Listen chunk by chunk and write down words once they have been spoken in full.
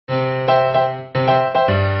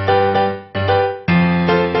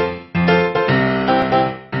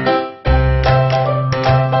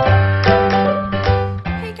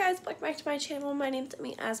My channel. My name's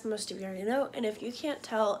Emmy, as most of you already know, and if you can't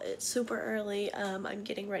tell, it's super early. I'm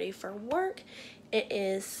getting ready for work. It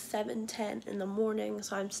is 7:10 in the morning,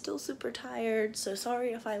 so I'm still super tired, so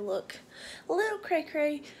sorry if I look a little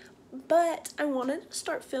cray-cray, but I wanted to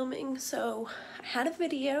start filming, so I had a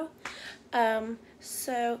video.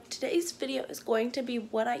 So today's video is going to be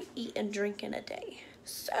what I eat and drink in a day.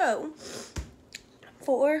 So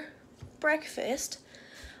for breakfast,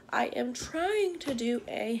 I am trying to do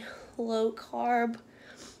a low carb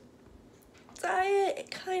diet. It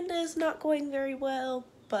kind of is not going very well,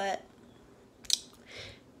 but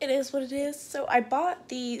it is what it is. So I bought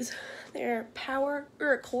these. They're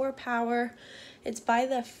Core Power. It's by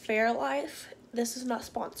the Fairlife. This is not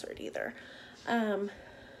sponsored either. And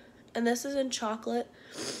this is in chocolate.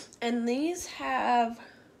 And these have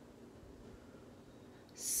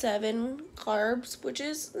 7 carbs, which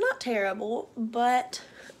is not terrible, but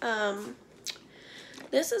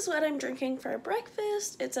this is what I'm drinking for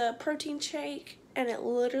breakfast. It's a protein shake, and it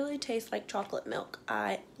literally tastes like chocolate milk.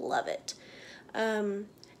 I love it. And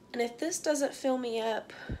if this doesn't fill me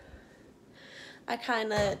up, I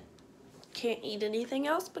kind of can't eat anything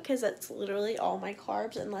else because it's literally all my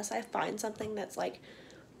carbs unless I find something that's like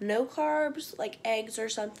no carbs, like eggs or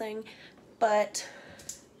something. But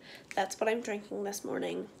that's what I'm drinking this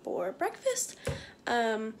morning for breakfast.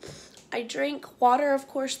 I drink water, of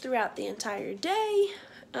course, throughout the entire day,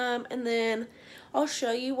 and then I'll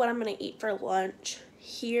show you what I'm going to eat for lunch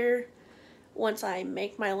here once I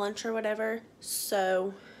make my lunch or whatever,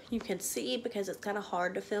 so you can see, because it's kind of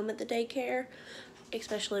hard to film at the daycare,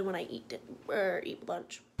 especially when I eat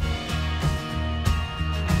lunch.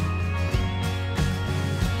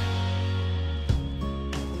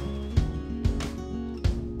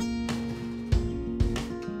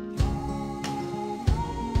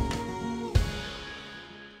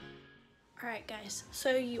 Alright guys,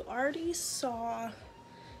 so you already saw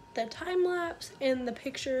the time lapse and the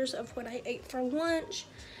pictures of what I ate for lunch,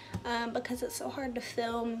 because it's so hard to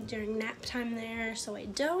film during nap time there, so I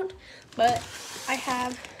don't. But I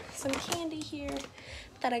have some candy here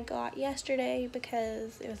that I got yesterday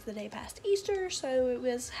because it was the day past Easter, so it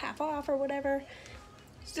was half off or whatever.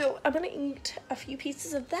 So I'm gonna eat a few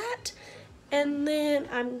pieces of that, and then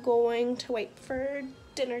I'm going to wait for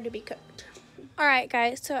dinner to be cooked. Alright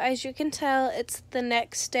guys, so as you can tell, it's the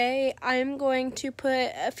next day. I'm going to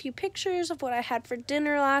put a few pictures of what I had for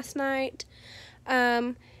dinner last night,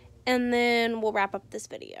 and then we'll wrap up this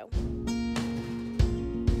video.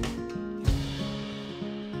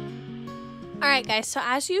 Alright guys, so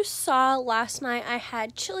as you saw last night, I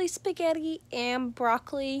had chili spaghetti and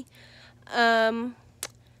broccoli. That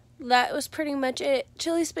was pretty much it.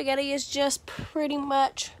 Chili spaghetti is just pretty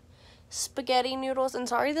much spaghetti noodles, and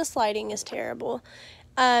sorry this lighting is terrible.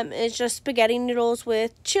 It's just spaghetti noodles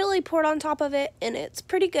with chili poured on top of it, and it's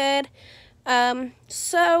pretty good.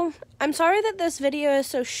 So I'm sorry that this video is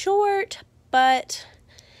so short, but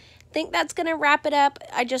I think that's gonna wrap it up.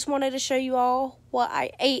 I just wanted to show you all what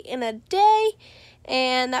I ate in a day,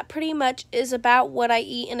 and that pretty much is about what I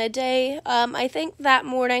eat in a day. I think that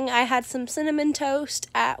morning I had some cinnamon toast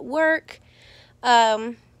at work,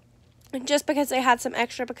 just because they had some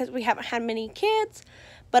extra because we haven't had many kids.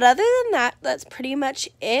 But other than that, that's pretty much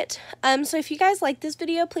it. So if you guys like this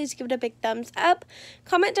video, please give it a big thumbs up.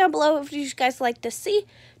 Comment down below if you guys like to see.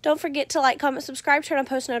 Don't forget to like, comment, subscribe, turn on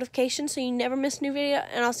post notifications so you never miss a new video.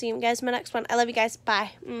 And I'll see you guys in my next one. I love you guys.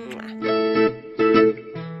 Bye. Mwah.